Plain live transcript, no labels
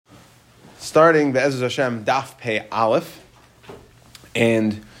starting Be'ezus Hashem Daf Pei Aleph,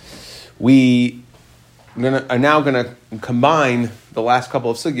 and we are now going to combine the last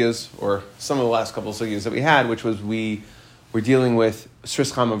couple of sugyas, or some of the last couple of sugyas that we had, which was we were dealing with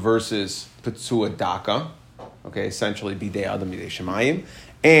Sris Chama versus Petzua Daka, okay, essentially Bidei Adam Bidei Shemayim,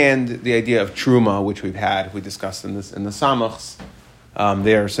 and the idea of Truma, which we discussed in the Samachs.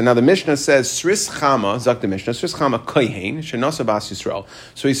 There. So now the Mishnah says, Sris Chama, Zak the Mishnah, Sris Chama Kohen, Shenasa Bas Yisrael.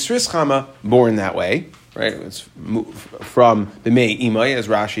 So he's Sris Chama, born that way, right? It's from the Mei Imai, as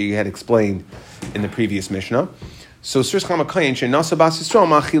Rashi had explained in the previous Mishnah. So Sris Chama Kohen, Shenasa Bas Yisrael,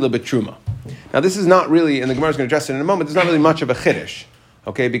 Ma'achila Betruma. Now this is not really, and the Gemara is going to address it in a moment, there's not really much of a chiddush,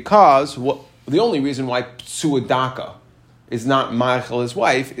 okay? Because the only reason why Petzua Daka is not Ma'achil his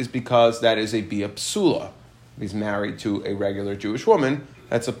wife is because that is a Bia Psula. He's married to a regular Jewish woman.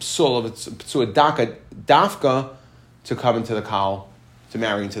 That's a psul, it's a psua dafka to come into the kahal, to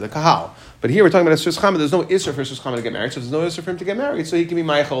marry into the kahal. But here we're talking about a Sris Chama. There's no isser for Sris Chama to get married, so there's no isser for him to get married, so he can be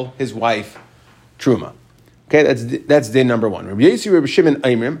Michael, his wife, Truma. Okay, that's din number one. Rabbi Yossi, Rabbi Shimon,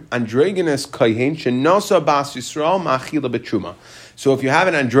 Aimrim, androgynous kohen shenasa bas Yisrael ma'achila betruma. So if you have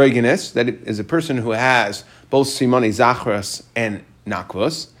an androgynous, that is a person who has both simoni zachras and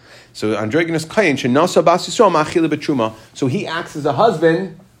nakvos. So androgynous kohen shenasa bas Yisrael ma'achila betruma. So he acts as a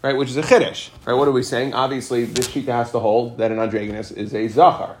husband, right? Which is a chiddush, right? What are we saying? Obviously, this shita has to hold that an androgynous is a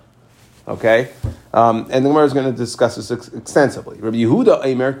zachar. Okay, and the Gemara is going to discuss this extensively. Rabbi Yehuda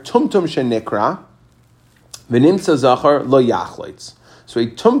Aimer tumtum shenikra v'nimtza zachar lo yachleitz. So a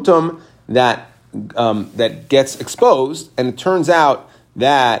tumtum that gets exposed, and it turns out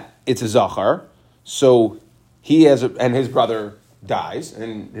that it's a zachar. So he has, and his brother dies,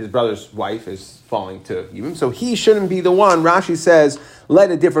 and his brother's wife is falling to him. So he shouldn't be the one. Rashi says, let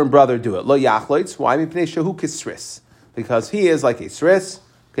a different brother do it. Lo yachleitz. Why? Mipnei shehu kisris. Because he is like a sris.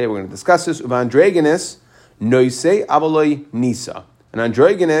 Okay, we're going to discuss this. Androgynous noise avaloi nisa. An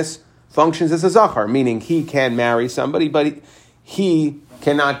androgynous functions as a zachar, meaning he can marry somebody, but he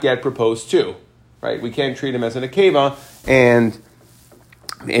cannot get proposed to. Right? We can't treat him as an akeva, and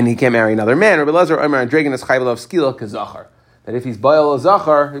he can't marry another man. Rabbi Lezer Omer androgynous chayv of skila kazachar. That if he's bayal a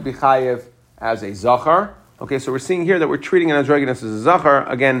zachar, he'd be chayiv as a zachar. Okay, so we're seeing here that we're treating an androgynous as a zachar.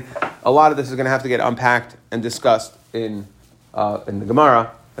 Again, a lot of this is going to have to get unpacked and discussed in the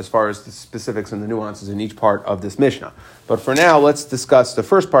Gemara as far as the specifics and the nuances in each part of this Mishnah. But for now, let's discuss the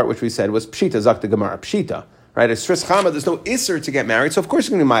first part, which we said was pshita, zak the Gemara, pshita. Right, as Sris Chama, there's no isser to get married, so of course he's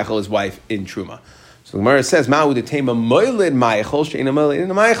going to be Michael, his wife, in Truma. So the Gemara says, Ma'u detema moilid Michael, she'ena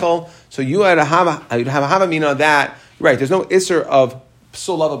moilid Michael. So you would have a havamina that, right, there's no isser of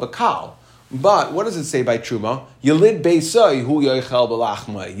psolava bakal. But what does it say by Truma? Yelid beisai hu yoichel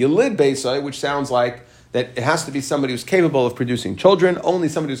balachmai. Yelid beisai, which sounds like that it has to be somebody who's capable of producing children. Only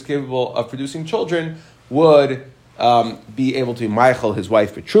somebody who's capable of producing children would be able to Michael, his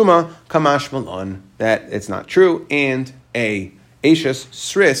wife, Petruma, Kamash Malon, that it's not true, and a Ashes,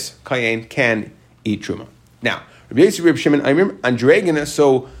 Sris, Kayin can eat Truma. Now, Rabbi Yossi, Rabbi Shimon, Aimrim, androgynous,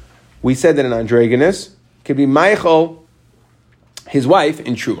 so we said that an androgynous could be Michael, his wife,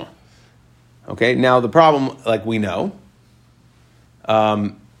 in Truma. Okay, now the problem, like we know,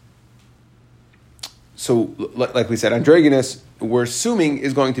 so like we said, androgynous, we're assuming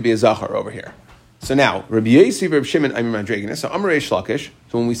is going to be a Zachar over here. So now, Rabbi Yossi, Rabbi Shimon, Aimrim androgynous. So Amar Reish Lakish.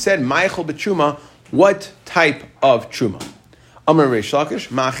 So when we said Michael betruma, what type of truma? Amar Reish Lakish,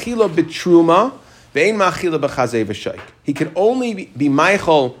 Ma'achila betruma, ve'ein ma'achila b'chazei v'shaik. He can only be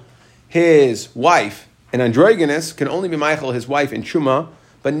Michael, his wife, and androgynous can only be Michael, his wife, in truma,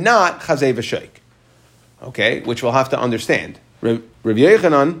 but not chazei v'shaik. Okay, which we'll have to understand. Rabbi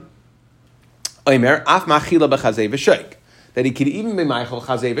Yochanan, Aimer, af ma'achila b'chazei v'shaik. That he could even be Michael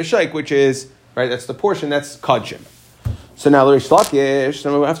chazei v'shaik, which is right, that's the portion, that's Kadshim. So now, L'Reish Lakish,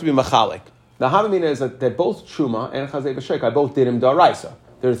 we have to be Machalik. The Havamina is that both Truma and Chazei V'Sheik, I both did him Daraisa.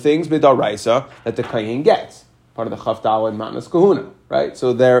 There are things Midaraisa that the Kayin gets, part of the Chavdala and Matnas Kahuna, right?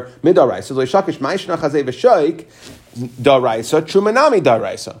 So they're Midaraisa. L'Reish Lakish, Ma'ishna Chazei V'Sheik, Daraisa, Truma Nami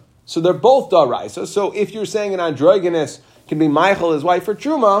Daraisa. So they're both Daraisa. So if you're saying an androgynous can be Michael, his wife, for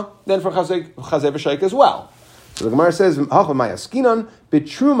Truma, then for Chazei V'Sheik as well. So the Gemara says, "Hachamayas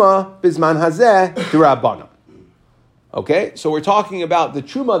bitruma bizman hazeh d'Rabbanan." Okay, so we're talking about the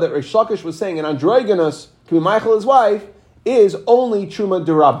truma that Reish Lakish was saying, an androgynous can be Michael, his wife, is only truma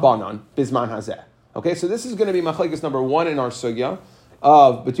d'Rabbanan bizman hazeh. Okay, so this is going to be machlekes number one in our sugya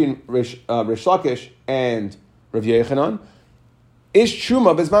of between Reish Lakish and Rav Yochanan. Is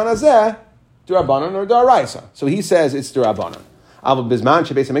truma bizman hazeh d'Rabbanan or d'Oraisa? So he says it's d'Rabbanan. Aval bizman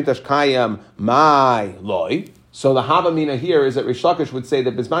shebeis hamikdash kayam my loy. So the Havamina here is that Reish Lakish would say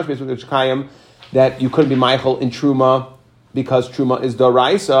that Bisman Shbeis Mikdash Kayim, that you couldn't be Meichel in Truma because Truma is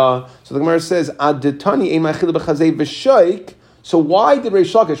Daraisa. So the Gemara says, Ad Ditani ein Meichel b'chazei v'shoik. So why did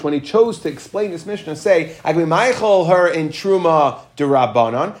Reish Lakish, when he chose to explain this Mishnah, say, I can be Meichel her in Truma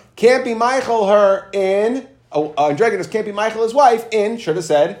Durabanan, can't be Meichel her in, Androginus can't be Meichel his wife in, should have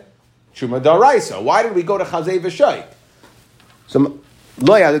said, Truma Daraisa. Why did we go to Chazei v'shoik? So, when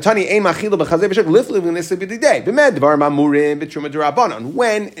can,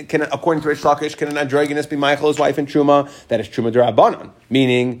 according to Reish Lakish, can an androgynous be Michael his wife in Truma? That is Truma Durabanan,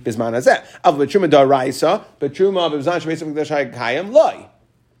 meaning Bisman Hazeh. But Truma Daraisa, but Truma B'Bzan Shemeisim Mikdash Hayim Loi.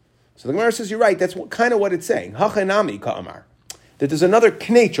 So the Gemara says you're right. That's kind of what it's saying. Hachanami Ka'amar. That there's another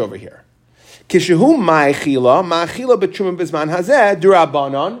knech over here. Kishehu Ma'achila B'Truma Bisman Hazeh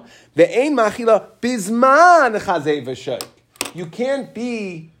Durabanan ve'ein Ma'achila Bisman Chazei v'Shoik. You can't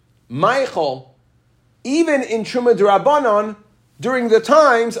be Michael even in Truma D'Rabbanan during the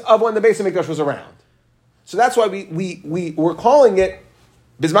times of when the Beis HaMikdash was around. So that's why we were calling it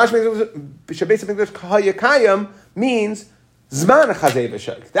Bizman Beis HaMikdash Hayakayim means Zman Chazei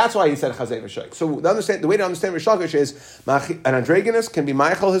v'Shoik. That's why he said Chazei v'Shoik. So the way to understand Reish Lakish is an androgynous can be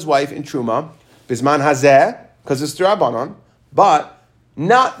Michael his wife in Truma Bizman Hazeh because it's D'Rabbanan, but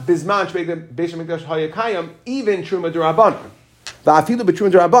not Bizman Beis HaMikdash Hayakayim even Truma D'Rabbanan. Why?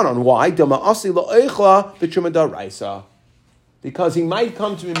 Because he might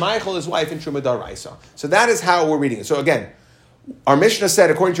come to be Michael, his wife, in Truma Daraisa. So that is how we're reading it. So again, our Mishnah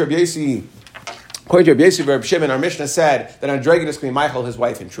said, according to Rabbi Yossi, Rabbi Shimon, our Mishnah said that androgynous can be Michael, his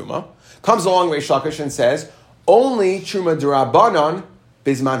wife, in Truma. Comes along Reish Lakish and says, only Truma Durabanan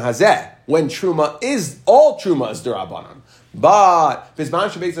Bizman Hazeh. When Truma is, all Truma is Durabanan. But Bizman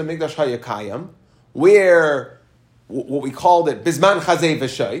Shebeis HaMikdash Hayakayim, where what we called it, Bizman Chazei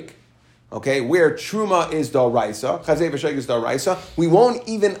v'Shoik, okay, where Truma is Daraisa, Chazei v'Shoik is Daraisa, we won't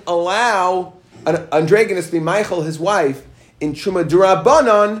even allow an androgynous to be Michael, his wife, in Truma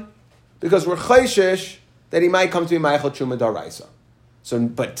D'Rabbanan, because we're chayshish that he might come to be Michael Truma Daraisa. So,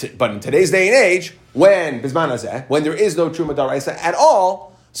 but in today's day and age, when Bizman Hazeh, when there is no Truma Daraisa at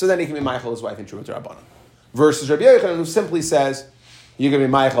all, so then he can be Michael, his wife, in Truma D'Rabbanan. Versus Rabbi Yochanan, who simply says, you're going to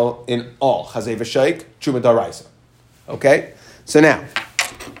be Michael in all, Chazei v'Shoik, Truma Daraisa. Okay, so now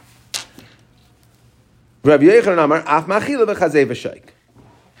Rabbi Yochanan Amar Af Machila v'Chazei v'Shoik.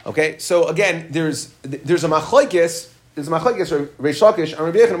 Okay, so again, there's a machlokes. There's a machlokes or Reish Lakish and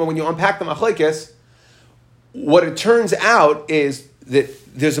Rabbi Yochanan. But when you unpack the machlokes, what it turns out is that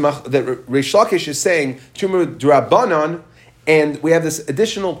that Reish Lakish is saying Truma D'Rabbanan, and we have this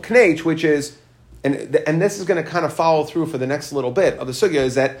additional knech, which is, and this is going to kind of follow through for the next little bit of the sugya,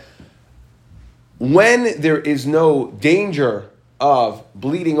 is that when there is no danger of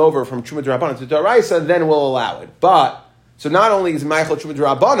bleeding over from Truma D'Rabbanan to Daraisa, then we'll allow it. But, so not only is Michael Truma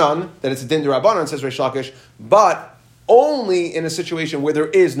D'Rabbanan, that it's a din D'Rabbanan, says Reish Lakish, but only in a situation where there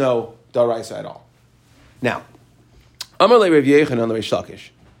is no Daraisa at all. Now, Amar le Rav Yochanan the Reish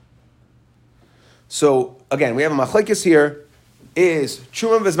Lakish. So, again, we have a machlekes here, is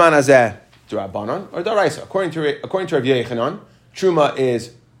Truma v'zman hazeh D'Rabbanan or Daraisa? According to Rav Yochanan, Truma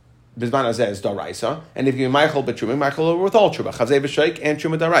is Bizman Hazeh is Daraisa, and if you Michael but Truma, Michael with all Truma, Chazei v'Shoik and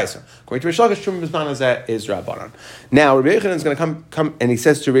Truma Daraisa. According to Reish Lakish, Truma Bizman Hazeh is Rabbanan. Now Rabbi Yochanan is going to come and he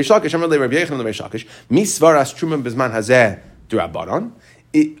says to Reish Lakish, I'm going to Rabbi Yochanan the Reish Lakish, Misvaras Truma Bizman Hazeh Rabbanan.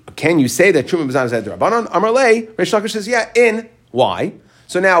 Can you say that Truma Bizman Hazeh Rabbanan? Amar Le, Reish Lakish says, yeah. In why?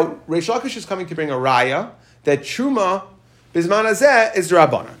 So now Reish Lakish is coming to bring a raya that Truma Bizman Hazeh is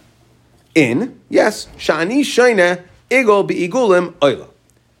Rabbanan. In yes, Shani Shaina Igol Beigulim Oila.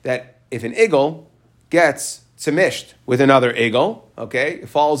 That if an eagle gets tzemished with another eagle, okay, it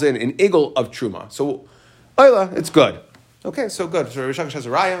falls in an eagle of truma. So, oila, it's good. Okay, so good. So Reish Lakish has a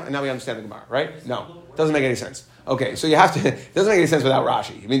raya, and now we understand the Gemara, right? No, doesn't make any sense. Okay, so you have to. It doesn't make any sense without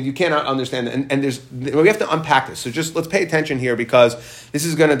Rashi. I mean, you cannot understand, and we have to unpack this. So just let's pay attention here because this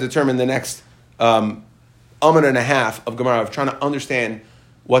is going to determine the next and a half of Gemara of trying to understand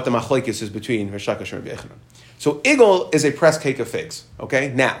what the machlokes is between Reish Lakish and Rabbi Yochanan. So igel is a pressed cake of figs.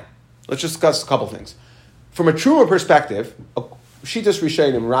 Okay, now let's just discuss a couple things. From a truma perspective, Shitas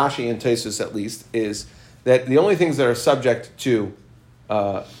Rishonim, Rashi and Tosfos at least, is that the only things that are subject to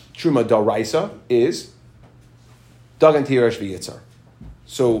truma daraisa is dagan tirash v'yitzar.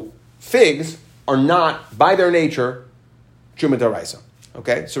 So figs are not by their nature truma daraisa.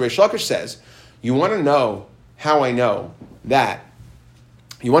 Okay, so Reish Lakish says, you want to know how I know that.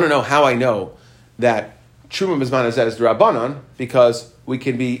 You want to know how I know that Truma Bizman Hazeh is D'Rabbanan, because we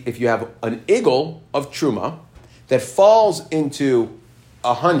can be, if you have an eagle of Truma that falls into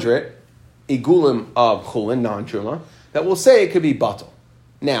 100 igulim of chulin, non-truma, that will say it could be batal.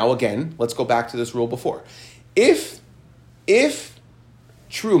 Now, again, let's go back to this rule before. If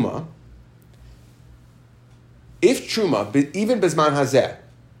truma, even bisman hazeh,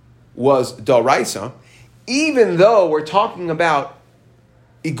 was daraisa, even though we're talking about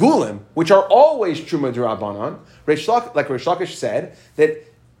igulim, which are always truma d'Rabbanan, like Reish Lakish said, that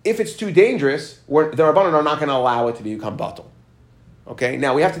if it's too dangerous, the Rabbanan are not going to allow it to become batal. Okay,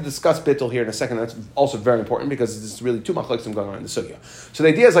 now we have to discuss bittul here in a second. That's also very important because there's really two machlokes going on in the sugya. So the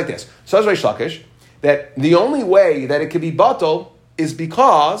idea is like this. So as Reish Lakish, that the only way that it could be batal is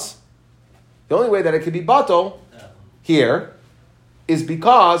because, here is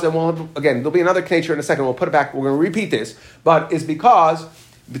because, and there'll be another nature in a second, we'll put it back, we're going to repeat this, but is because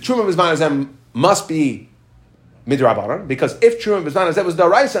the Truma B'zman Hazeh must be midrabanan, because if Truma B'zman Hazeh was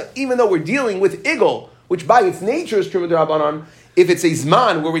daraisa, even though we're dealing with igul, which by its nature is Truma D'Rabbanan, if it's a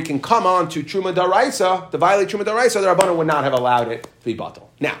zman where we can come on to Truma D'Oraisa, to violate Truma D'Oraisa, the Rabbanan would not have allowed it to be batal.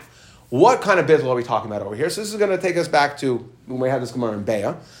 Now, what kind of bittul are we talking about over here? So this is going to take us back to when we had this Gemara in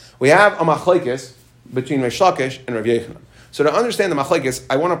Be'ah. We have a machlekes between Reish Lakish and Rav Yochanan. So to understand the machlekes,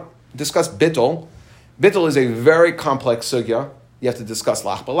 I want to discuss bittul. Bittul is a very complex sugya. You have to discuss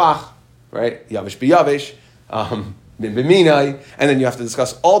lach b'lach, right? Yavish b'yavish, min b'minai, and then you have to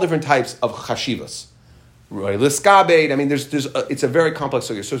discuss all different types of chashivas. Roy liskabed. I mean, it's a very complex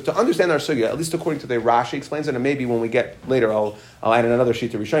sugya. So to understand our sugya, at least according to the way Rashi explains it, and maybe when we get later, I'll add in another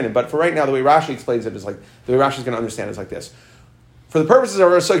sheet to Rishonim. But for right now, the way Rashi explains it is like the way Rashi is going to understand it is like this. For the purposes of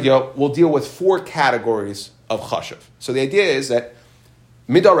our sugya, we'll deal with 4 categories of chashav. So the idea is that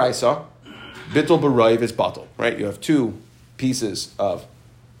midaraisa, bittul b'roiv is batal, right? You have 2 pieces of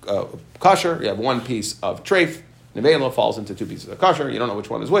kasher. You have 1 piece of treif. Nevela falls into 2 pieces of kasher. You don't know which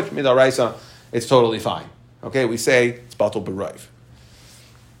one is which. Midaraisa, it's totally fine. Okay, we say it's batal b'roiv.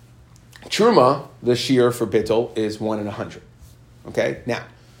 Truma, the shear for bittul, is 1 in 100. Okay, now,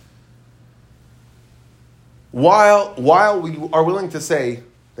 while we are willing to say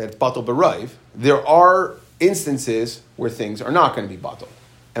that it's batal b'roiv, there are instances where things are not going to be batal.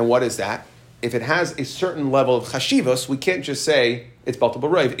 And what is that? If it has a certain level of chashivos, we can't just say it's batal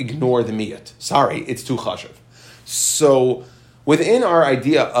b'roiv, ignore the miyat. Sorry, it's too chashiv. So within our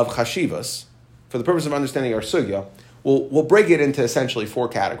idea of chashivos, for the purpose of understanding our sugya, we'll break it into essentially 4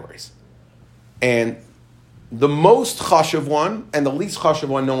 categories. And the most chashiv one and the least chashiv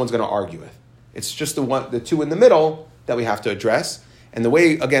one, no one's going to argue with. It's just the 2 in the middle that we have to address. And the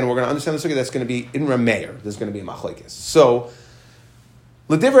way, again, we're going to understand the sugya, that's going to be in Rameir. There's going to be a machlekes. So,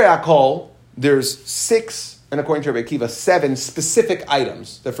 l'divrei hakol, there's 6, and according to Rabbi Akiva, 7 specific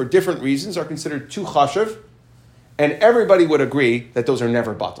items that for different reasons are considered too chashiv, and everybody would agree that those are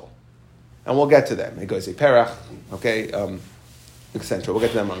never batal. And we'll get to them. It goes a perach, okay, etc. We'll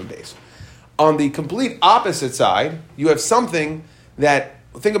get to them on the base. On the complete opposite side, you have something that,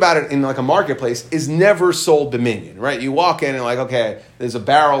 think about it in like a marketplace, is never sold dominion, right? You walk in and like, okay, there's a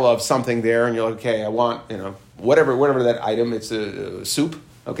barrel of something there, and you're like, okay, I want, whatever that item, it's a soup,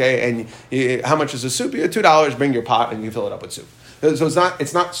 okay, and how much is a soup? You have $2, bring your pot, and you fill it up with soup. So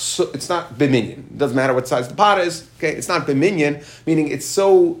it's not biminion. It doesn't matter what size the pot is. Okay, it's not biminion, meaning it's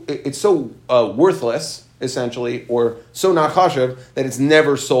so worthless essentially, or so not chashav that it's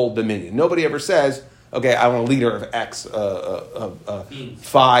never sold biminion. Nobody ever says, okay, I want a liter of X, beans.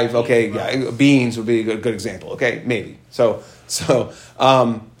 5. Okay, yeah, beans would be a good example. Okay, maybe. So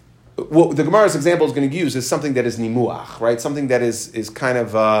what the Gemara's example is going to use is something that is nimuach, right? Something that is kind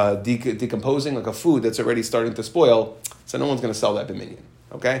of decomposing, like a food that's already starting to spoil. So no one's going to sell that b'minyan.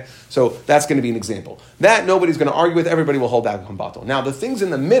 Okay, so that's going to be an example. That nobody's going to argue with. Everybody will hold that batal. Now the things in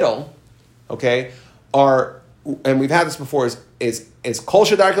the middle, okay, are, and we've had this before, is kol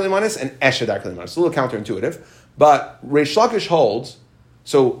shadar kalimanis and esh shadar kalimanis. It's a little counterintuitive, but Reish Lakish holds.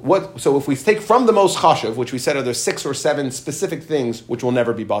 So if we take from the most chashiv, which we said are there 6 or 7 specific things which will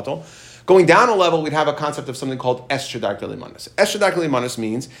never be batal, going down a level, we'd have a concept of something called es shadar kalimanis. Es shadar kalimanis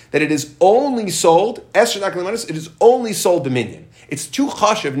means that it is only sold, es shadar kalimanis, it is only sold dominion. It's too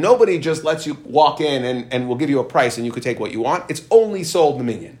chashiv. Nobody just lets you walk in and will give you a price and you could take what you want. It's only sold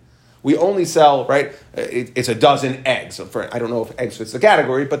dominion. We only sell, right, it's a dozen eggs. I don't know if eggs fits the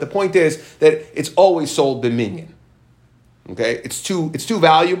category, but the point is that it's always sold dominion. Okay, it's too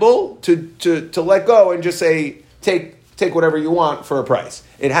valuable to let go and just say take whatever you want for a price.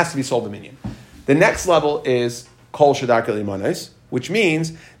 It has to be sold dominion. The next level is kol shadar kalimanis, which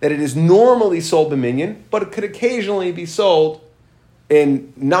means that it is normally sold dominion, but it could occasionally be sold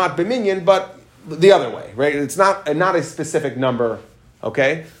in not dominion, but the other way. Right? It's not a specific number.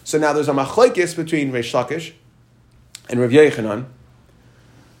 Okay, so now there's a machlekes between Reish Lakish and Rav Yochanan.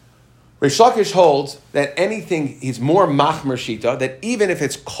 Reish Lakish holds that anything, he's more machmer shita, that even if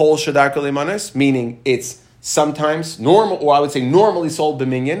it's kol shadar kalimanis, meaning it's sometimes normal, or I would say normally sold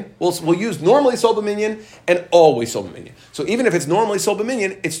b'minyan, we'll use normally sold b'minyan and always sold b'minyan. So even if it's normally sold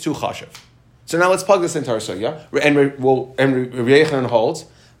b'minyan, it's too chashiv. So now let's plug this into our sugya, and Rabbi Yochanan holds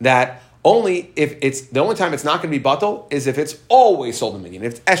that only if it's, the only time it's not going to be batal is if it's always sold b'minyan,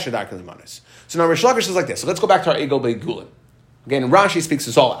 if it's eshadar kalimanis. So now Reish Lakish is like this. So let's go back to our Egel Be'Gulin. Again, Rashi speaks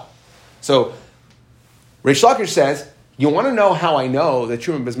this all out. So, Reish Lakish says, you want to know how I know that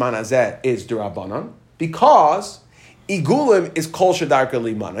Truma Bizman Hazeh is D'Rabbanan? Because Igulim is Kol Shedarka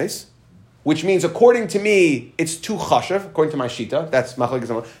Limanis, which means, according to me, it's too chashav, according to my shita, that's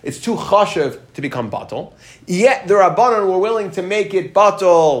Machlekes, it's too chashav to become batal. Yet the Rabbanan were willing to make it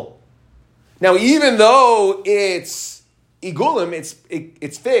batal. Now, even though it's Igulim,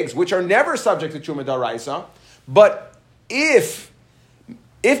 it's figs, which are never subject to Truma Daraisa, but if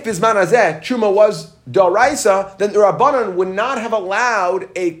Bizman Hazeh, Truma was Daraisa, then the Rabbanan would not have allowed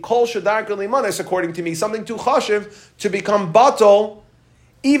a Kol Shadar Limanis, according to me, something too chashiv, to become batal,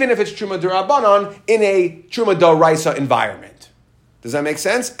 even if it's Truma Darabanan, in a Truma Daraisa environment. Does that make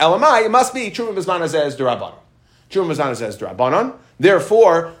sense? Elamai, it must be Truma Bizman Hazeh is Darabanan. Truma Bizman Hazeh is Darabanan.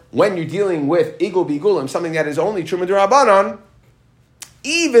 Therefore, when you're dealing with Igul Bigulim, something that is only Truma Darabanan,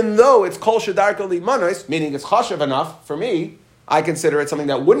 even though it's Kol Shadar Limanis, meaning it's chashiv enough for me, I consider it something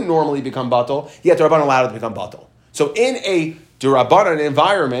that wouldn't normally become batal, yet the Rabbanan allowed it to become batal. So in a D'Rabbanan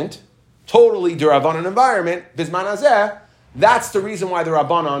environment, totally D'Rabbanan environment, Bizman Hazeh, that's the reason why the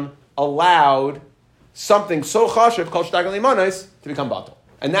Rabbanan allowed something so chashiv, Kol Shadar Limanis, to become batal.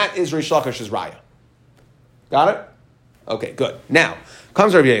 And that is Reish Lakish's raya. Got it? Okay, good. Now,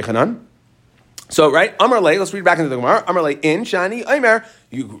 comes Rabbi Yochanan. So, right, Amar Lei, let's read back into the Gemara. Amar Lei, in Shani, Omer,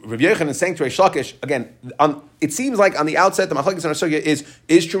 Rabbi Yochanan is saying to Reish Lakish, again, it seems like on the outset, the Machlekes and our sugya is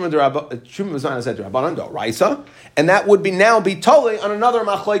Truma Bizman Hazeh D'Rabbanan D'Oraisa, and that would now be totally on another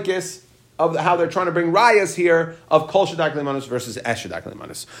Machlekes of how they're trying to bring rayas here of Kol Shadar Limanis versus Esh Shadar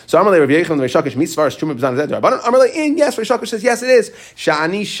Limanis. So Amar Lei, Rabbi Yochanan, Reish Lakish, Mitzvah is Truma Bizman Hazeh D'Rabbanan. Amar Lei, in, yes, Reish Lakish says, yes, it is.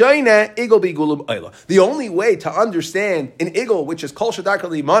 Shani Shoyne, Igul Bigulub Oila. The only way to understand an Igul, which is Kol Shadar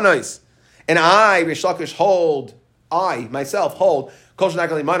Limanis, and I, Reish Lakish, myself hold, Kol Shadar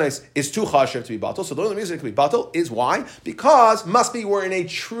Limanis is too chashiv to be batal. So the only reason it can be batal is why? Because must be we're in a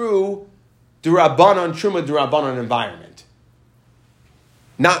true D'Rabbanan, Truma D'Rabbanan environment.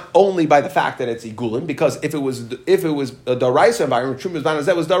 Not only by the fact that it's Igulim, because if it was a Daraisa environment, Truma Bizman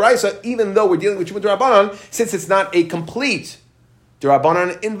Hazeh was Daraisa, even though we're dealing with Truma D'Rabbanan, since it's not a complete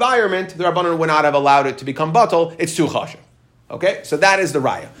D'Rabbanan environment, the Rabbanan would not have allowed it to become batal. It's too chashiv. Okay, so that is the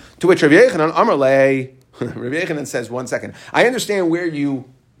raya. To which Rabbi Yochanan, Amar Lei, Rabbi Yochanan says, 1 second, I understand where you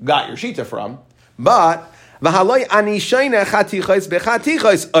got your shita from, but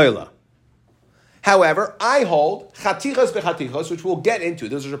however, I hold chatichos bechatichos, which we'll get into.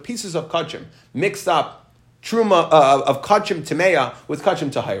 Those are pieces of kachim mixed up, truma of kachim temeya with kachim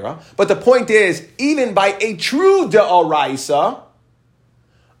tahira. But the point is, even by a true de'oraisa,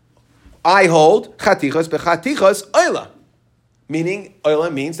 I hold chatichos bechatichos oila. Meaning,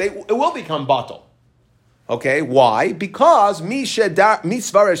 oila means it will become batal. Okay, why? Because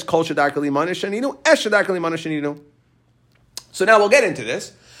misvaresh kol shadar limanis sheninu, esh shadar limanis sheninu. So now we'll get into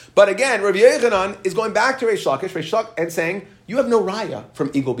this. But again, Rabbi Yochanan is going back to Reish Lakish, and saying, you have no raya from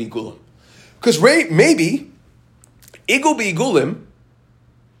Igul Bigulim. Because maybe Igul Bigulim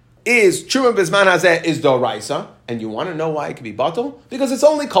is Truma Bizman Hazeh is Doraisa, and you want to know why it can be batal? Because it's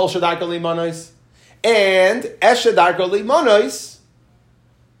only kol shadar limanis. And esh shadar limanis,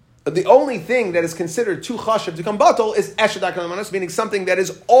 the only thing that is considered too chashiv to become batal is esh shadar limanis, meaning something that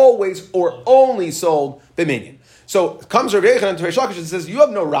is always or only sold b'minyan. So comes Rabbi Yochanan to Reish Lakish and says, you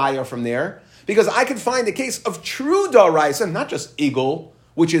have no raya from there, because I can find a case of true daraisa, not just Igul,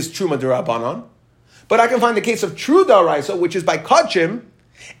 which is Truma D'Rabbanan, but I can find the case of true daraisa, which is by kachim,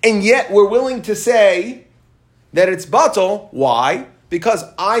 and yet we're willing to say that it's batal. Why? Because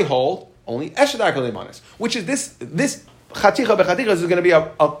I hold only esh shadar limanis, which is this chaticha bechaticha is going to be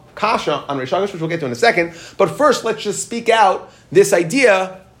a kasha on Reish Lakish, which we'll get to in a second. But first, let's just speak out this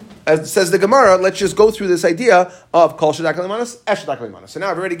idea. As says the Gemara, let's just go through this idea of kol shadar limanis, esh shadar limanis. So now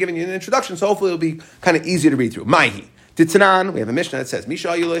I've already given you an introduction, so hopefully it'll be kind of easy to read through. Maihi Titanan, we have a Mishnah that says Misha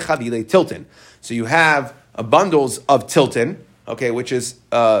Yulei Chavile Tilton. So you have bundles of Tilton, okay, which is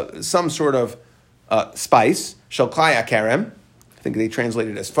some sort of spice. Shalklaya Karem. I think they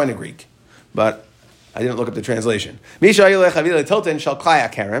translated it as fenugreek, but I didn't look up the translation. Misha Yulei Chavile Tilton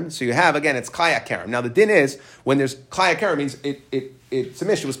Shalklaya Karem. So you have, again, it's Klaya Karem. Now the din is, when there's Klaya Karem, means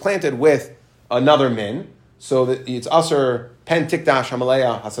it was planted with another min. so that it's usher pen tikdash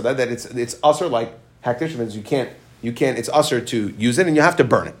hamalaya hasada, that it's usher like hektish, means you can't, it's usher to use it and you have to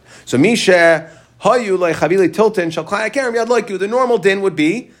burn it. So mishe hayu like chavili tilton shal klaya kerem yad like you. The normal din would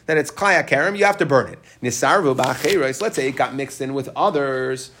be that it's klaya kerem, you have to burn it. Nisarvu ba'acheres, let's say it got mixed in with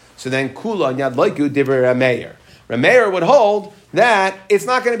others, so then kula yad like you divrei Rameir. Rameir would hold that it's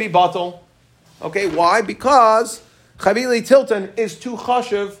not going to be batal. Okay, why? Because chavili tilton is too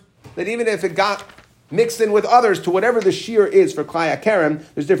chashuv that even if it got mixed in with others to whatever the shear is for klaya kerem,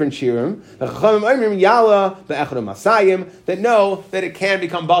 there's different shearim. The chachamim oimrim yala be'echad masayim that know that it can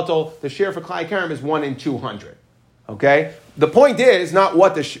become batal. The shear for klaya kerem is 1 in 200. Okay, the point is not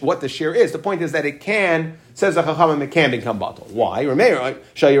what the shear is. The point is that it can, says the chachamim, it can become batal. Why? Rameir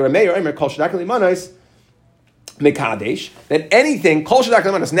shayu Rameir oimer kol shadak limanos mekadesh, that anything kol shadak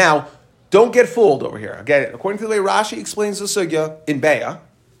limanos. Now, don't get fooled over here. Again, according to the way Rashi explains the sugya in Beya,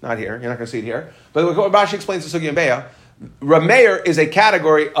 not here, you're not going to see it here, but what Rashi explains the sugya in Beya, Rameir is a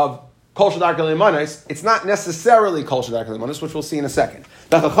category of kol shadak limanos. It's not necessarily kol shadak limanos, which we'll see in a second.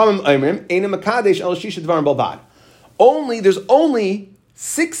 There's only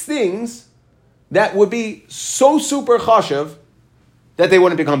 6 things that would be so super chashav that they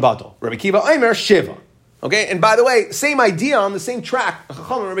wouldn't become batal. Rabbi Kiva Aimer Shiva. Okay, and by the way, same idea on the same track,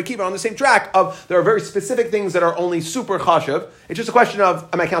 Chacham and Rabbi Kiva on the same track of there are very specific things that are only super chashav. It's just a question of,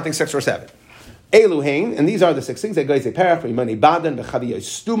 am I counting 6 or 7? Eluhain, and these are the 6 things. Egayze perach, v'imani badan, v'chaviyos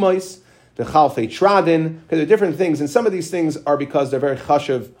stumos, v'chalfei tradin. Okay, there are different things, and some of these things are because they're very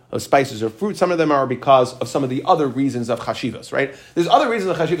chashav of spices or fruit. Some of them are because of some of the other reasons of chashivas, right? There's other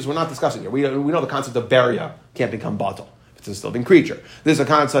reasons of chashivas we're not discussing here. We know the concept of beria can't become batal. It's a still living creature. There's a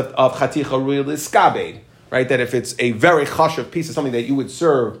concept of chaticha real iskabed, right? That if it's a very chashav piece of something that you would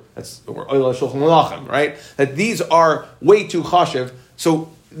serve, that's or oila shulchan malachim, right? That these are way too chashav.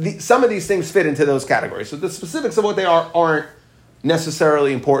 So some of these things fit into those categories. So the specifics of what they are aren't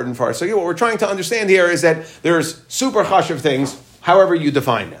necessarily important for us. So what we're trying to understand here is that there's super chashav things, however you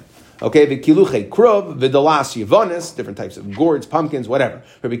define them. Okay, v'kiluche krub, v'dalas yivonis, different types of gourds, pumpkins, whatever.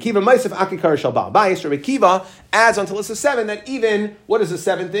 Rabbi Kiva Maisif Akikar Shabal Bayis. Rabbi Kiva adds until it's a 7 that even, what is the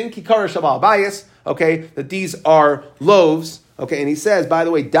 7th thing? Kikar Shabal Bayis. Okay, that these are loaves. Okay, and he says, by the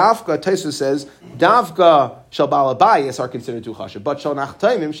way, Davka, Taisus says, Davka Shabal Bayis are considered too chashav, but Shal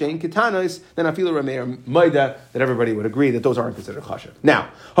Nachtaimim Shein Kitanos, then Afilu Rameir Maida, that everybody would agree that those aren't considered chashav. Now,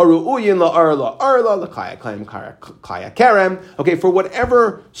 Haru'uyin la Arla, L'Kaya Kerem. Okay, for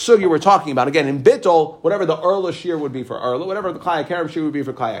whatever sugya we're talking about, again, in Bittul, whatever the Arla shear would be for Arla, whatever the Kaya Kerem shear would be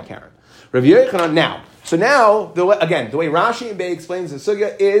for Kaya Kerem. Rav Yochanan, now, the way Rashi and Bey explains the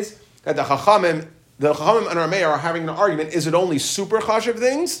sugya is that the Chachamim and Rameir are having an argument, is it only super chashav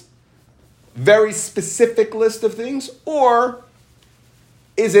things? Very specific list of things? Or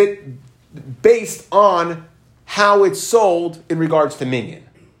is it based on how it's sold in regards to minyan?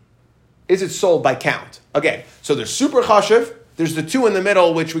 Is it sold by count? Again, so there's super chashav, there's the 2 in the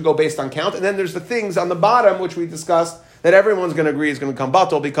middle, which we go based on count, and then there's the things on the bottom, which we discussed, that everyone's going to agree is going to come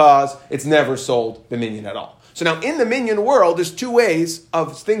batal because it's never sold the minyan at all. So now, in the minyan world, there's 2 ways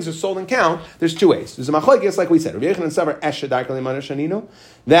of things are sold and count. There's 2 ways. There's a machlokes, like we said. Rabbi Yochanan Savar Esh Shadai Kali Mana Shanino.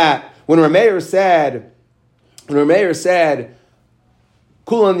 That when Rameir said, Kulan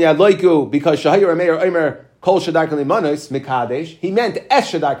Yadloiku, because Shahayu Rameir Omer Kol Shadai Kali Manos Mikadesh, he meant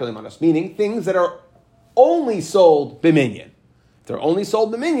Esh Shadai Kali Manos, meaning things that are only sold b'minyan. If they're only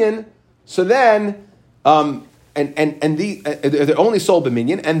sold b'minyan, so then they're only sold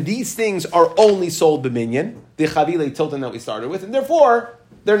b'minyan, and these things are only sold b'minyan, the chavile tilton that we started with, and therefore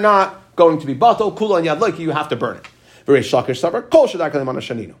they're not going to be batal. Kula and yad loiki, you have to burn it. Very shakish savar kol shadak limanos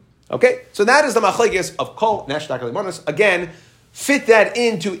shanino. Okay, so that is the machlekes of kol neshdak limanos. Again, fit that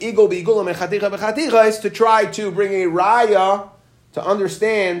into igol beigulam and chaticha bechatichas to try to bring a raya to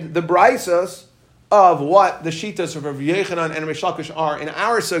understand the braisos of what the shitas of Rav Yochanan and Rish Lakish are in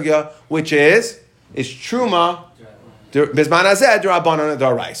our sugya, which is truma bizman hazeh d'Rabbanan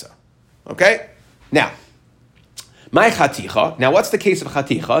d'Oraisa. Okay, now my chaticha. Now, what's the case of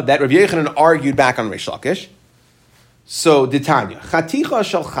chaticha that Rav Yochanan argued back on Rish Lakish? So, Ditanya chaticha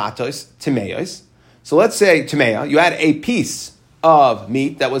shel chatos timeos. So let's say timeya, you had a piece of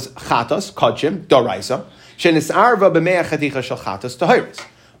meat that was chatos kodshim d'Oraisa shenisarva b'mea chaticha shel chatos tahiris,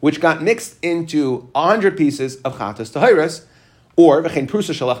 which got mixed into 100 pieces of chatos tahiris. Or v'chein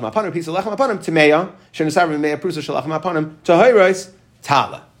prusa shalach mapanim, a piece of lechem mapanim timeya shenisarva b'mea prusa shalach mapanim tahiris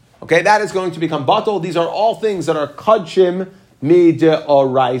tala. Okay, that is going to become batal. These are all things that are kodshim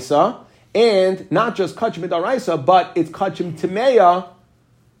midoraisa, and not just kodshim midoraisa, but it's kodshim timeya,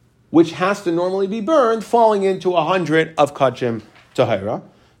 which has to normally be burned, falling into 100 of kodshim tahira.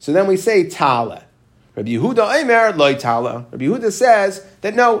 So then we say tala. Rabbi Yehuda Eimer loy tala. Rabbi Yehuda says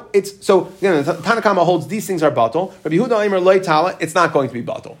that no, it's so. The Tanna Kama holds these things are batal. Rabbi Yehuda Eimer loy tala. It's not going to be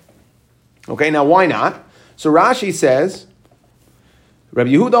batal. Okay, now why not? So Rashi says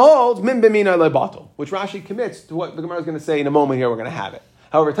Rabbi Yehuda holds min b'mina loy batal, which Rashi commits to what the Gemara is going to say in a moment. Here we're going to have it.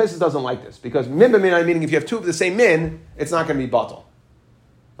 However, Tosfos doesn't like this because min b'mina, meaning if you have two of the same min, it's not going to be batal.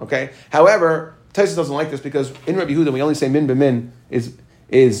 Okay. However, Tosfos doesn't like this because in Rabbi Yehuda we only say min b'min is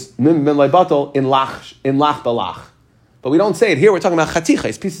min b'min loy batal in lach balach, but we don't say it here. We're talking about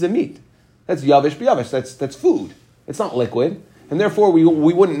chatiches, pieces of meat. That's yavish b'yavish. That's food. It's not liquid, and therefore we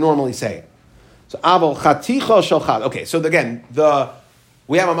wouldn't normally say it. So aval chaticha shalchad. Okay. So again,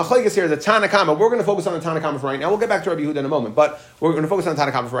 we have a machlekes here, the Tanna Kama. We're going to focus on the Tanna Kama for right now. We'll get back to Rabbi Yehuda in a moment, but we're going to focus on the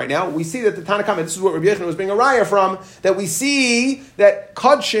Tanna Kama for right now. We see that the Tanna Kama, this is what Rabbi Yochanan was being a raya from, that we see that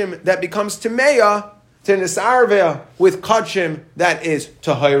kodshim that becomes Timeya, to Nisarveh with kodshim that is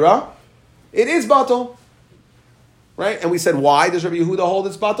Tahira, it is batal. Right? And we said, why does Rabbi Yehuda hold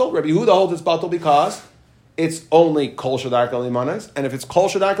its batal? Rabbi Yehuda holds its batal because it's only kol shadar kal imanos, and if it's kol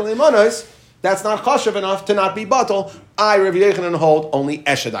shadar kal imanos, that's not chashav enough to not be batal. I, Rabbi Yochanan, hold only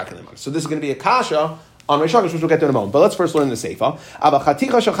eshadar kal imanos. So this is going to be a kasha on Reish Lakish, which we'll get to in a moment. But let's first learn the Seifa.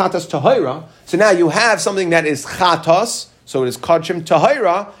 So now you have something that is chatos, so it is kodshim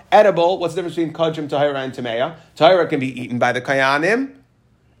tahira, edible. What's the difference between kodshim tahira and tameya? Tahira can be eaten by the kayanim,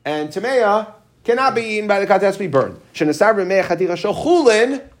 and tameya cannot be eaten by the kat, has to be burned. So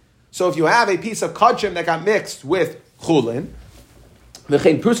if you have a piece of kodshim that got mixed with chulin,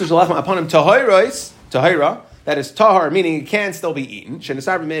 tahira, that is tahar, meaning it can still be eaten. So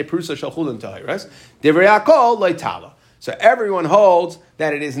everyone holds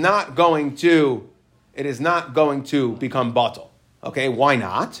that it is not going to become batal. Okay, why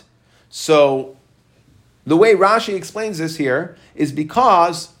not? So the way Rashi explains this here is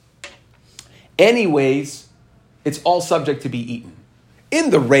because anyways, it's all subject to be eaten. In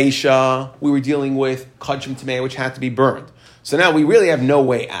the Reisha, we were dealing with kodshim tamei, which had to be burned. So now we really have no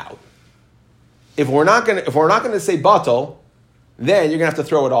way out. If we're not going to say batal, then you're going to have to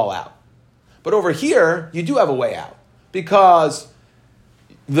throw it all out. But over here, you do have a way out because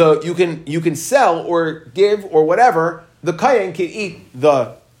you can sell or give or whatever. The kayan can eat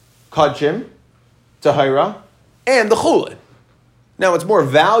the kodshim tahira and the chulin. Now it's more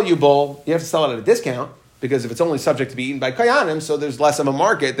valuable. You have to sell it at a discount because if it's only subject to be eaten by kayanim, so there's less of a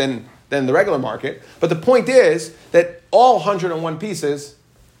market than the regular market. But the point is that all 101 pieces,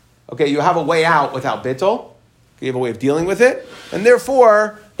 okay, you have a way out without bittul. You have a way of dealing with it. And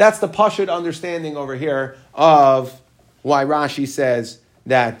therefore, that's the pashut understanding over here of why Rashi says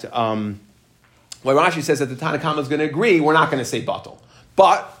that the Tanna Kama is going to agree we're not going to say batal.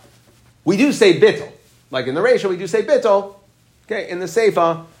 But we do say bittul. Like in the Reisha, we do say bittul. Okay, in the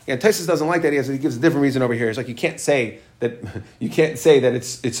Seifa, again, Tosfos doesn't like that. He gives a different reason over here. It's like you can't say that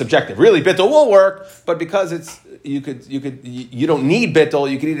it's subjective. Really, bittul will work, but because you don't need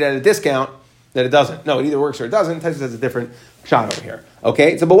bittul, you could eat it at a discount. That it doesn't. No, it either works or it doesn't. Tosfos has a different shot over here.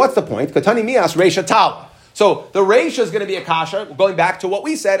 Okay, so but what's the point? Katani mias reisha tala. So the reisha is going to be a kasha. Going back to what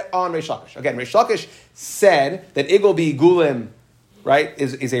we said on Reish Lakish. Again, Reish Lakish said that igul be gulim, right,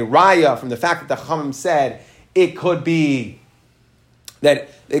 is a raya from the fact that the Chachamim said it could be that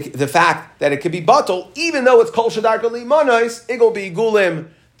the fact that it could be batal, even though it's kol shadar kali manos, igul be gulim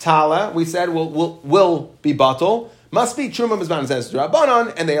tala. We said will be batal. Must be truma mizman says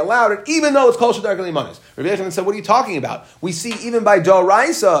Rabbanon, and they allowed it, even though it's kol shadar kali manos. Rabbi Yochanan said, "What are you talking about? We see even by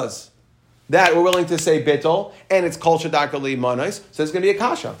doraisas that we're willing to say bittul, and it's kol shadar kali manos. So it's going to be a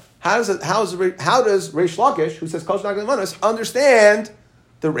kasha. How does Reish Lakish, who says kol shadar kali manos, understand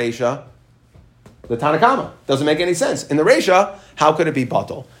the Reisha, the Tanna Kama? Doesn't make any sense. In the Reisha, how could it be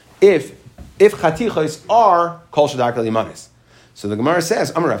batal if chatichos are kol shadar kali manos? So the Gemara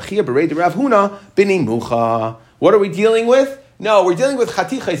says, Amar Rav Chia b'rei de Rav Huna b'nei mucha. What are we dealing with? No, we're dealing with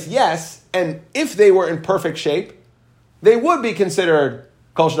chatichos, yes, and if they were in perfect shape, they would be considered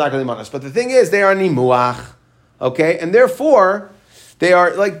kol shadar kali manos. But the thing is, they are nimuach, okay, and therefore they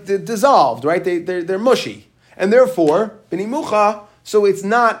are like dissolved, right? They're mushy, and therefore b'nei mucha. So it's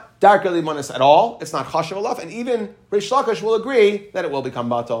not dar kali manos at all. It's not chashav alaf, and even Reish Lakish will agree that it will become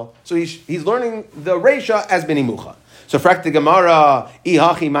batal. So he's learning the reisha as b'nei mucha. So frak the Gemara,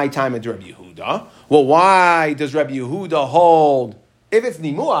 ihachi my time at Rabbi Yehuda. Well, why does Rabbi Yehuda hold if it's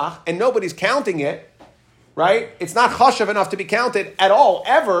nimuach and nobody's counting it, right? It's not chashav enough to be counted at all,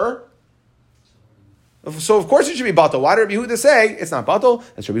 ever. So of course it should be batal. Why did Rabbi Yehuda say it's not batal?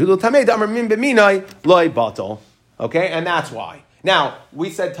 That's Rabbi Yehuda tamei damar min b'minai loy batal. Okay, and that's why. Now we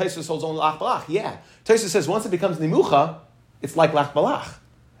said Tosfos holds only lach balach. Yeah, Tosfos says once it becomes nimucha, it's like lach balach.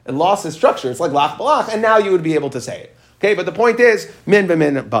 It lost its structure. It's like lach balach, and now you would be able to say it. Okay, but the point is, min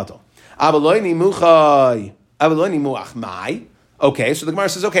v'min batal. Avaloini muchai. Avaloini muach mai. Okay, so the Gemara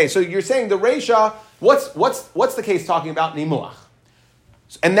says, okay, so you're saying the Reisha, what's the case talking about nimuach?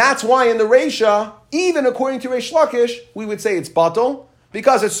 And that's why in the Reisha, even according to Reish Lakish, we would say it's batal,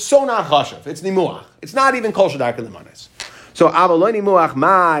 because it's so not chashav. It's nimuach. It's not even kol shadar k'limanis. So avaloini nimuach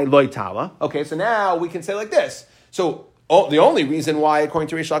mai loy tala. Okay, so now we can say like this. So the only reason why, according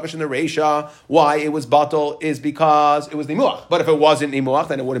to Reish Lakish in the Reisha, why it was batal is because it was nimuach. But if it wasn't nimuach,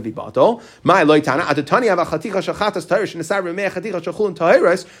 then it wouldn't be batal. Mai loy tana atatani avachaticha shachatas tayrish nesar b'mei chaticha shachulin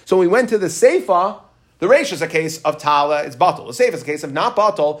tayiris. So we went to the Seifa. The Reisha is a case of Tala, it's Batal. The Seifa is a case of not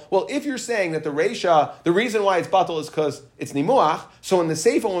Batal. Well, if you're saying that the Reisha, the reason why it's Batal is because it's Nimuach, so in the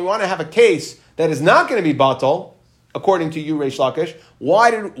Seifa, when we want to have a case that is not going to be Batal, according to you, Reish Lakish, why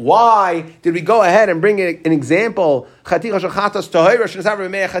did we go ahead and bring an example? Chaticha shachatas tahiras shenasav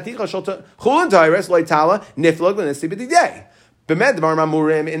b'mei chaticha chulin tahiras loy Tala niflog v'nisi b'didei. B'med dvar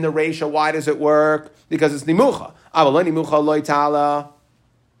mamurim in the Reisha, why does it work? Because it's Nimucha. Avalon Nimucha loy Tala.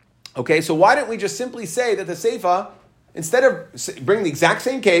 Okay, so why don't we just simply say that the Seifa, instead of bring the exact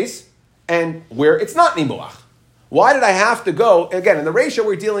same case, and where it's not Nimuach? Why did I have to go, again, in the Reisha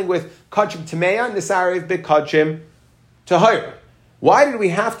we're dealing with Kachim Tameya, Nisarev, Big Kachim, Tahira. Why did we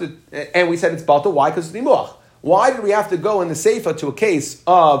have to, and we said it's Batal, why? Because it's Nimuach. Why did we have to go in the Seifa to a case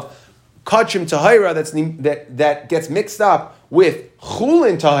of Kachim Tahira that gets mixed up with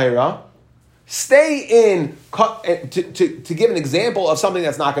Chulin Tahira? Stay in, to give an example of something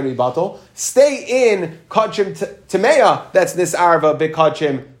that's not going to be batal, stay in Kachim Tameya, that's Nisarva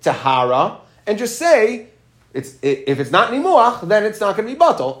B'Kachim Tahara, and just say, if it's not Nimuach, then it's not going to be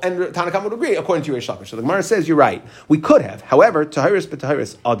batal. And Tanakam would agree, according to Reish Lakish. So the Gemara says, you're right. We could have. However, Tahiris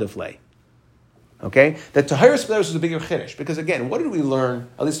B'Tahiris Adafle. Okay? That Tahiris B'Tahiris is a bigger chiddush. Because again, what did we learn,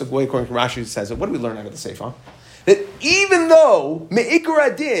 at least the way according to Rashi says it, what did we learn out of the Seifa? That even though Me'ikar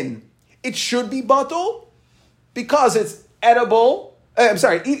Adin, it should be batal because it's edible.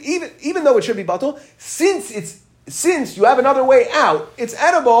 Even though it should be batal, since you have another way out, it's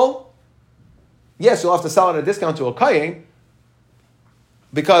edible. Yes, you'll have to sell it at a discount to a kayin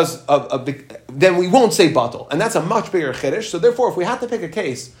because then we won't say batal, and that's a much bigger chiddush. So therefore, if we had to pick a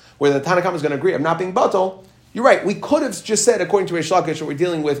case where the Tanakh is going to agree of not being batal, you're right. We could have just said, according to Reish Lakish, what we're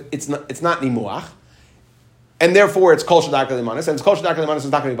dealing with, it's not nimuach. And therefore, it's kol shadar k'limanis, and kol shadar k'limanis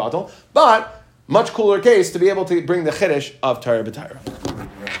is not going to be batal. But much cooler case to be able to bring the chiddush of Torah b'Torah.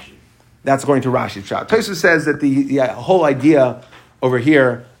 That's according to Rashi's shot. Tosfos says that the whole idea over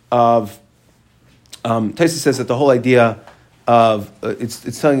here of Tosfos says that the whole idea of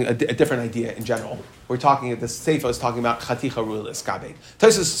it's telling a different idea in general. We're talking the Seifa is talking about chaticha rulis kabed.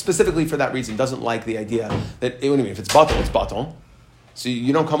 Tosfos specifically for that reason doesn't like the idea that if it's batal, it's batal. So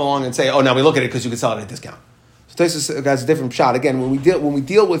you don't come along and say, oh, now we look at it because you can sell it at a discount. So Tosfos has a different shot. Again, when we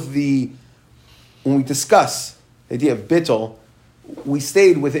discuss the idea of bittul, we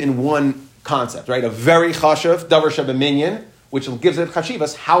stayed within one concept, right? A very chashav, davar sheba which gives it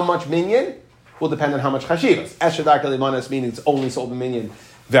chashivas. How much minyan will depend on how much chashivas. Es shadar k'limanos, meaning it's only sold in minyan,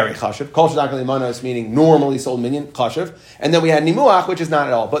 very chashav. Kol shadar k'limanos, meaning normally sold minyan, chashav. And then we had nimuach, which is not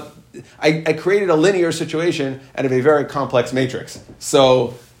at all. But I created a linear situation out of a very complex matrix.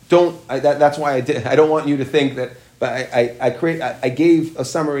 So that's why I did. I don't want you to think that. But I gave a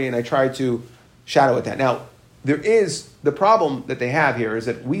summary and I tried to shadow at that. Now, there is the problem that they have here is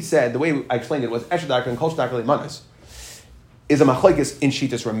that we said the way I explained it was Eshadar and Kol Shadar Manas is a machlekes in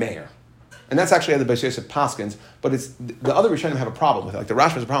Shitas Rameir, and that's actually how the Beis Yosef paskins. But it's the other Rishonim have a problem with it. Like the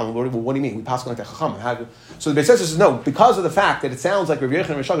Rashba has a problem. What do you mean? We paskin like the Chacham. So the Beis Yosef says no, because of the fact that it sounds like Rav Yochanan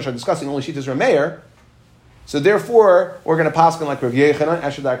and Reish Lakish are discussing only Shitas Rameir. So therefore, we're going to paskin like Rav Yochanan,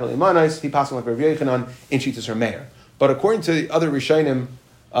 Eshadar Manas. He paskin like Rav Yochanan in Shitas Rameir. But according to the other Rishonim,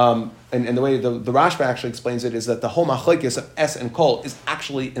 and the way the Rashba actually explains it is that the whole machlekes of Es and Kol is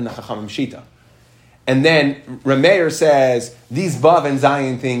actually in the Chachamim Shita. And then Rameir says these Vav and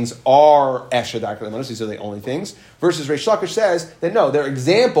Zayin things are Es Shadar K'limanos, these are the only things. Versus Reish Lakish says that no, they're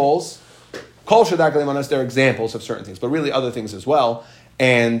examples, Kol Shadar K'limanos, they're examples of certain things, but really other things as well.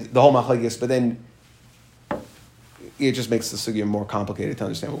 And the whole machlekes, but then it just makes the sugya more complicated to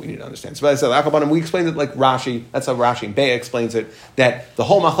understand what we need to understand. So, as I said, we explained it like Rashi. That's how Rashi and Be'ah explains it. That the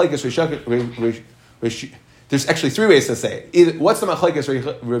whole machlekes there's actually three ways to say it. What's the machlekes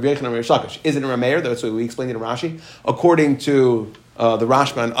Rav Yochanan and Reish Lakish? Is it in Rameir? That's what we explained it in Rashi. According to the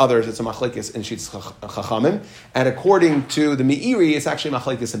Rashba and others, it's a machlekes in Shitas Chachamim, and according to the Meiri, it's actually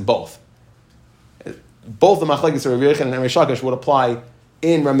machlekes in both. Both the machlekes of Rav Yochanan and Reish Lakish would apply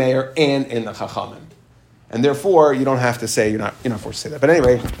in Rameir and in the Chachamim. and therefore you don't have to say you're not forced to say that. But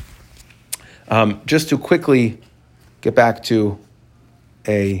anyway, just to quickly get back to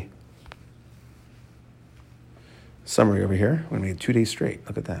a summary over here. We're going to be 2 days straight.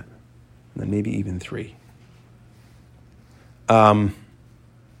 Look at that, and then maybe even 3.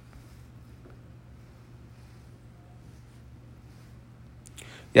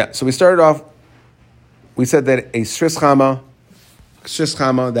 So we started off. We said that a Sris Chama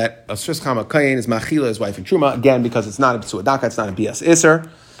Kayin is Machila, his wife in Truma, again, because it's not a B'suadaka, it's not a Bias Isser.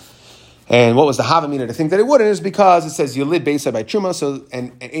 And what was the Havamina to think that it wouldn't is because it says Yulid Beisa by Truma, so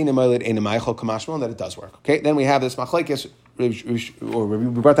and Eina Moilid, Eina Maichel Kamashmon, that it does work. Okay, then we have this Machlekes, or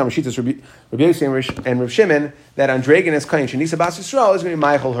we brought down Rashitas, Rabbi Yossi and Rav Shimon, that Andreganus Kayin Shanisa Bas Yisrael is going to be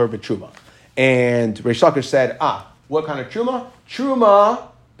Maichel her B'Truma. And Reish Lakish said, what kind of Truma? Truma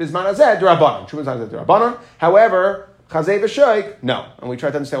Bisman Azeh D'Rabbanan. Truma Bisman Azeh D'Rabbanan. However, Chazei V'Shoik, no. And we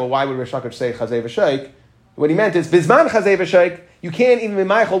tried to understand, why would Reish Lakish say Chazei V'Shoik? What he meant is, Bisman Chazei V'Shoik, you can't even be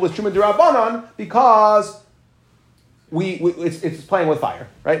Maichel with Truma D'Rabbanan because it's playing with fire,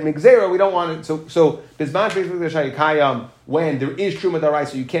 right? Migzera, we don't want it. So Bisman Chazei Kayam, when there is Truma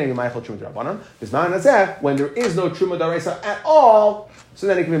D'Oraisa, you can't even be Maichel Truma D'Rabbanan. Bisman Azeh, when there is no Truma D'Oraisa at all, so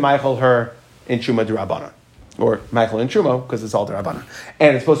then it can be Maichel her in Truma D'Rabbanan. Or Maichel and Truma, because it's all D'Rabbanan.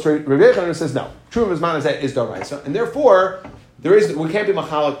 And it's supposed to Rabbi Yochanan says no. Truma Bisman is D'Oraisa, and therefore we can't be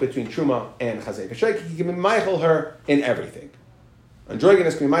machalak between Truma and Chazei V'Shoik. He can be Maichel her in everything.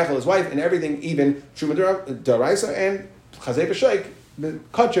 Androgenus can be Maichel his wife in everything, even Truma D'Oraisa and Chazei V'Shoik,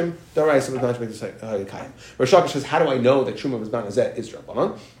 Kachim D'Oraisa with Manchmek Kayim. Rosh Hashanah says, how do I know that Truma Bisman is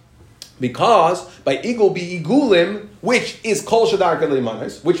D'Rabbanan? Because by Igul be Igulim, which is Kol Shadar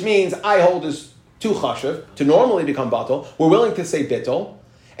Galimanis, which means I hold this to chashav, to normally become batal, we're willing to say bittul.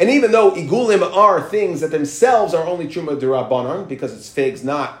 And even though igulim are things that themselves are only truma d'Rabbanan, because it's figs,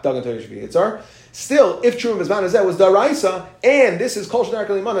 not dagan toyish v'yitzar, still, if truma b'zman hazeh was daraisa, and this is kol shadar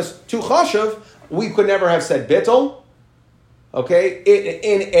kalimanas to chashav, we could never have said bittul, okay,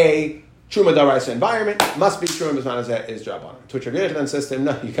 in a truma daraisa environment, must be truma b'zman hazeh is d'Rabbanan. To which Rabbi Yochanan then says to him,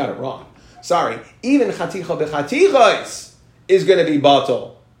 no, you got it wrong. Sorry, even chaticha b'chatichos is going to be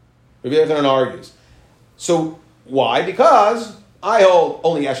batal. Rabbi Yochanan argues. So why? Because I hold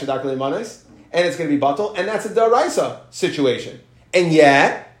only Yeshadak Leimanis, and it's going to be batal, and that's a daraisa situation. And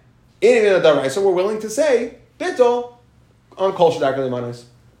yet, even a daraisa, we're willing to say bittul on Kol Shadak Leimanis.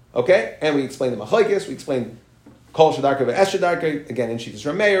 Okay? And we explained the Machlekes, we explained Kol Shadak Eshadak, again in Shitas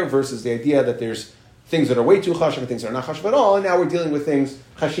Rameir, versus the idea that there's things that are way too chashav and things that are not chashav at all, and now we're dealing with things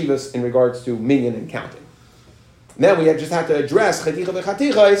chashivas in regards to minyan and counting. Then we just had to address chaticha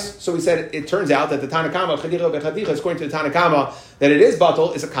v'chatichas. So we said it turns out that the Tanakama chaticha v'chatichas, according to the Tanakama, that it is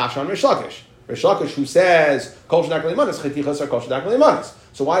batal is a kasha on Reish Lakish. Reish Lakish who says kol shadak leimanis chatichas are kol shadak leimanis.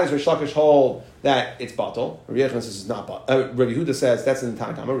 So why does Reish Lakish hold that it's batal? Rabbi Yochanan says it's not batal. Rabbi Yehuda says that's in the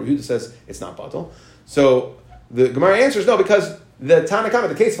Tanakama. Rabbi Yehuda says it's not batal. So the Gemara answers no, because the Tanakama,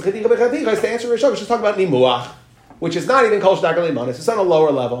 the case of chaticha v'chatichas, the answer Reish Lakish is talking about nimuach, which is not even kol shadak leimanis. It's on a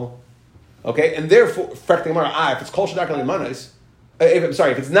lower level. Okay, and therefore, if it's kol shadak limanis, if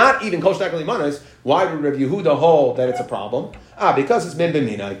it's not even kol shadak limanis, why would Rav Yehuda hold that it's a problem? Because it's min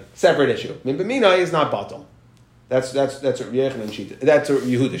b'minai, separate issue. Min b'minai is not batal. That's what Yehuda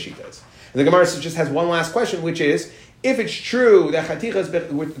Shita is. And the Gemara just has one last question, which is, if it's true that chatichas,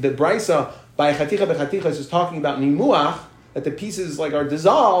 the brisa by chaticha bechatichas is talking about nimuach, that the pieces are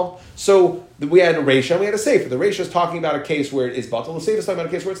dissolved. So we had a Reisha and we had a Sefer. The Reisha is talking about a case where it is batal. The Sefer is talking about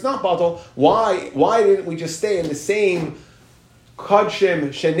a case where it's not batal. Why didn't we just stay in the same Kadshim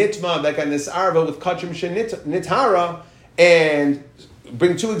Shenitma, like on this Arva with Kadshim Shenitara, and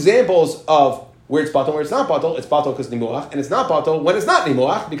bring 2 examples of where it's batal, where it's not batal. It's batal because nimuach, and it's not batal when it's not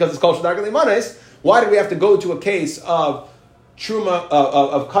nimuach because it's kol shadar limanis. Why did we have to go to a case of truma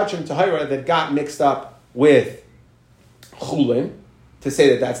of Kadshim Tahira that got mixed up with Chulin, to say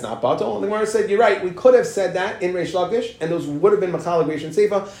that that's not batal? And the Gemara said, you're right, we could have said that in Reish Lakish, and those would have been Machalek Reish and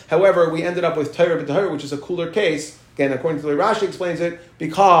Seifa. However, we ended up with Torah b'Tahira, which is a cooler case, again, according to the way Rashi explains it,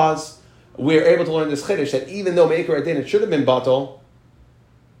 because we're able to learn this Chiddush, that even though Me'ikar Adin, it should have been batal,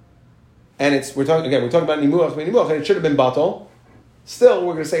 and we're talking about Nimuach, and it should have been batal, still,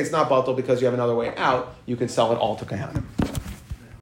 we're going to say it's not batal because you have another way out, you can sell it all to Kahanim.